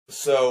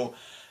So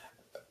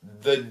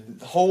the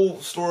whole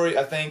story,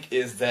 I think,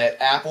 is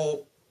that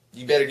Apple,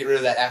 you better get rid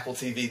of that Apple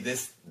TV.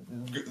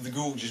 The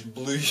Google just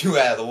blew you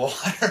out of the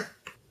water.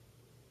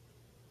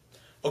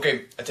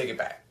 Okay, I take it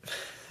back.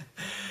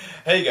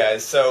 Hey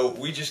guys, so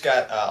we just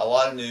got a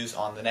lot of news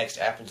on the next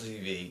Apple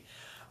TV,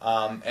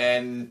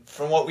 and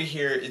from what we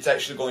hear, it's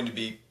actually going to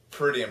be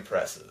pretty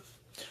impressive.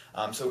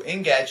 So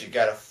Engadget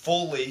got a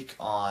full leak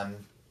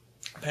on.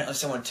 Apparently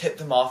someone tipped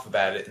them off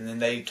about it, and then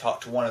they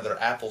talked to one of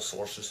their Apple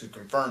sources who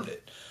confirmed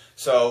it.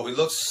 So it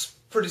looks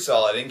pretty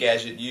solid.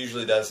 Engadget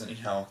usually doesn't,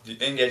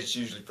 Engadget's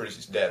usually pretty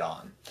dead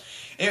on.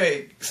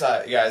 Anyway,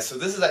 guys, so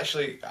this is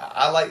actually,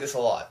 I like this a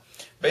lot.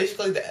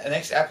 Basically, the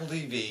next Apple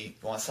TV, you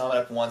want to sum it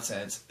up in one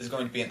sentence, is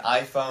going to be an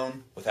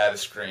iPhone without a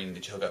screen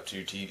that you hook up to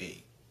your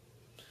TV.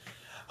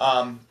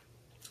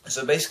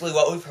 So basically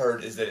what we've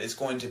heard is that it's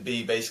going to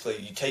be basically,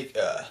 you take,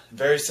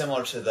 very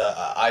similar to the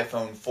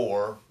iPhone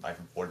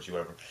 4G,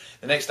 whatever.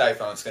 The next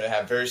iPhone is going to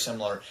have very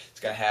similar, it's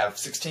going to have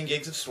 16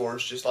 gigs of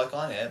storage, just like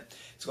on it.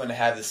 It's going to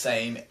have the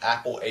same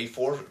Apple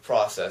A4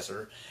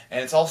 processor,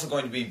 and it's also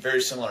going to be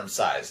very similar in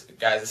size.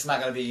 Guys, it's not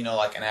going to be,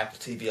 like an Apple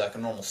TV, like a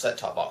normal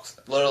set-top box.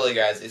 Literally,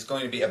 guys, it's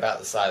going to be about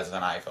the size of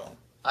an iPhone.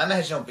 I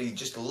imagine it'll be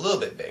just a little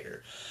bit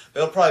bigger,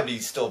 but it'll probably be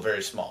still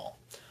very small.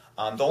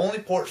 The only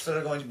ports that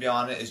are going to be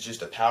on it is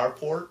just a power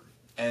port,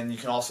 and you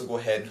can also go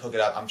ahead and hook it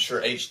up, I'm sure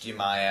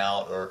HDMI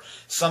out or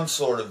some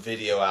sort of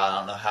video out. I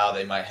don't know how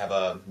they might have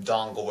a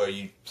dongle where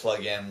you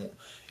plug in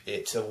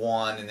it to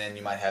one and then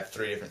you might have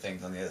 3 different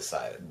things on the other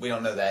side. We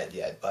don't know that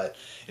yet, but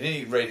at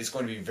any rate, it's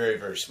going to be very,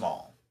 very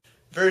small.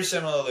 Very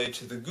similarly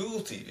to the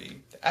Google TV,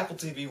 the Apple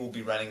TV will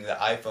be running the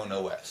iPhone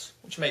OS,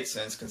 which makes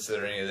sense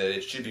considering that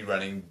it should be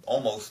running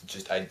almost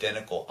just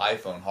identical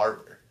iPhone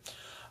hardware.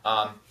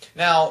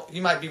 Now,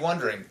 you might be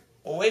wondering,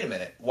 well, wait a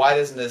minute, why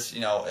doesn't this,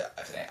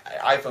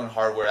 iPhone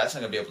hardware, that's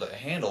not going to be able to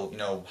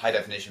handle,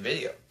 high-definition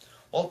video?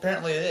 Well,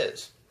 apparently it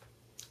is.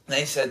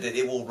 They said that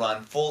it will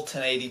run full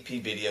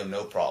 1080p video,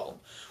 no problem,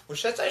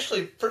 which that's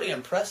actually pretty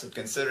impressive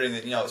considering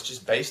that, it's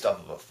just based off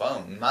of a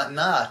phone. Not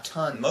a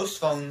ton. Most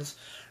phones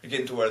are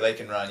getting to where they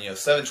can run,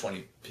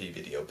 720p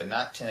video, but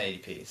not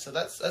 1080p, so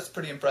that's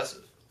pretty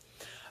impressive.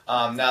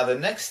 Now, the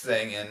next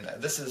thing,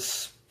 and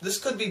this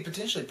could be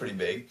potentially pretty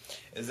big,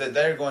 is that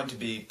they're going to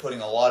be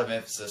putting a lot of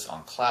emphasis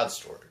on cloud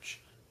storage,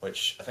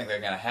 which I think they're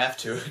going to have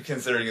to,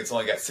 considering it's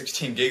only got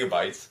 16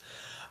 gigabytes.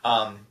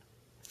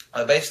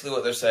 Basically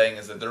what they're saying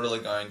is that they're really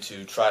going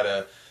to try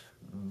to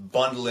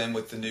bundle in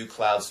with the new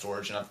cloud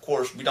storage, and of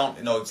course we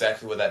don't know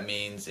exactly what that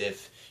means.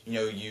 If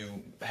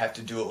you have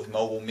to do it with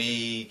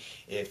MobileMe,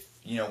 if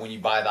when you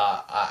buy the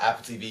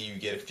Apple TV you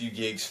get a few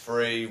gigs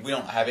free. We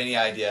don't have any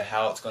idea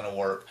how it's going to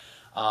work.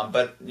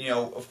 But,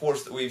 of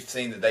course, we've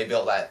seen that they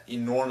built that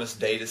enormous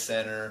data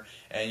center,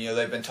 and,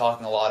 they've been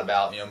talking a lot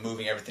about,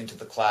 moving everything to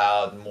the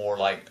cloud and more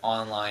like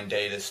online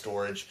data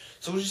storage.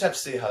 So we'll just have to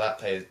see how that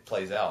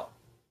plays out.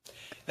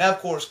 Now, of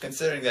course,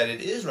 considering that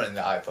it is running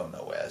the iPhone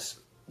OS,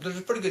 there's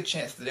a pretty good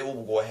chance that it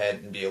will go ahead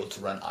and be able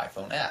to run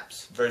iPhone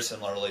apps, very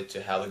similarly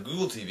to how the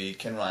Google TV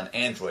can run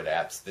Android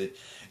apps that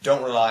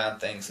don't rely on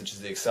things such as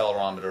the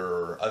accelerometer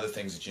or other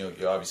things that, you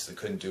obviously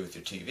couldn't do with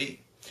your TV.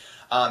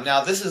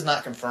 Now, this is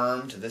not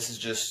confirmed, this is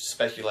just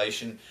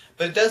speculation,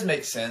 but it does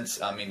make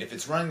sense. I mean, if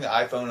it's running the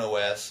iPhone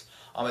OS,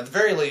 at the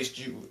very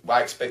least,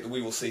 I expect that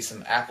we will see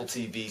some Apple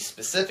TV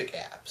specific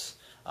apps.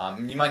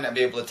 You might not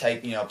be able to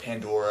take,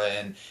 Pandora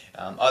and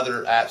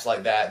other apps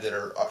like that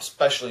are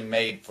specially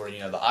made for, the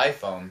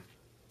iPhone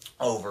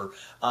over,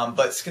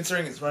 but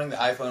considering it's running the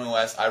iPhone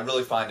OS, I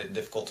really find it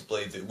difficult to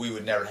believe that we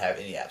would never have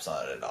any apps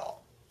on it at all.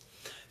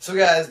 So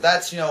guys,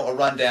 that's, a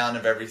rundown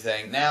of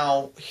everything.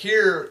 Now,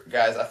 here,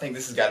 guys, I think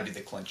this has got to be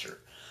the clincher.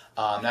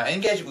 Now,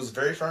 Engadget was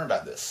very firm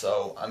about this.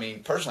 So, I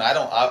mean, personally,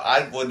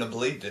 I wouldn't have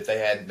believed it if they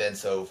hadn't been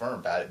so firm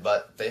about it,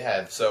 but they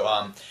have.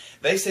 So,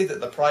 they say that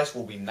the price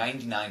will be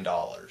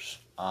 $99.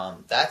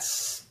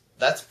 That's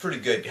pretty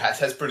good, guys.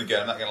 That's pretty good.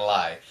 I'm not going to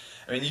lie.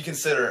 I mean, you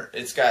consider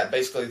it's got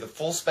basically the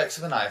full specs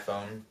of an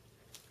iPhone.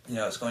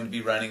 It's going to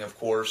be running, of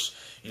course,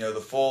 the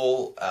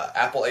full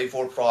Apple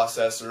A4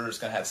 processor. It's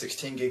going to have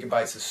 16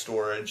 gigabytes of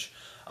storage.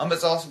 But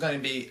it's also going to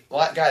be,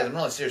 guys, I'm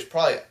really serious,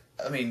 probably,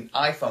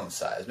 iPhone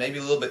size. Maybe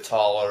a little bit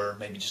taller,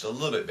 maybe just a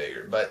little bit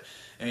bigger. But,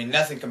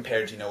 nothing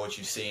compared to, what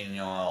you've seen,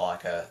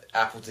 like a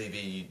Apple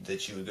TV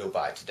that you would go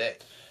buy today.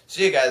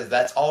 So, yeah, guys,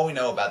 that's all we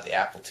know about the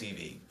Apple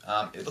TV.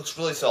 It looks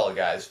really solid,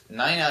 guys.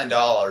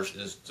 $99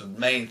 is the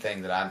main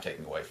thing that I'm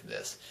taking away from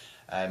this.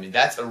 I mean,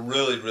 that's a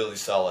really, really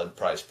solid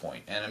price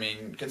point. And, I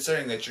mean,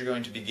 considering that you're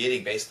going to be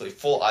getting basically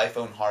full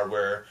iPhone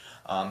hardware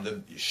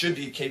that should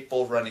be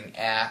capable of running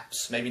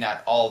apps, maybe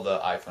not all the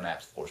iPhone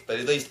apps, of course, but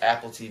at least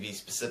Apple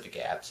TV-specific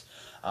apps.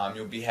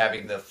 You'll be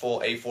having the full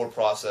A4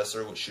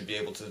 processor, which should be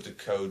able to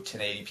decode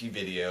 1080p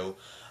video.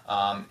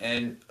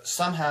 And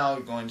somehow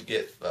you're going to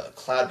get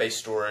cloud-based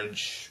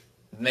storage.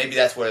 Maybe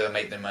that's where they'll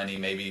make their money.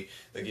 Maybe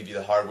they'll give you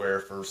the hardware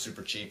for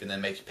super cheap and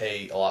then make you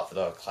pay a lot for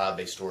the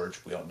cloud-based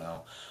storage. We don't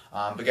know.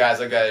 But guys,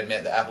 I've got to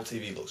admit, the Apple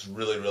TV looks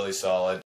really, really solid.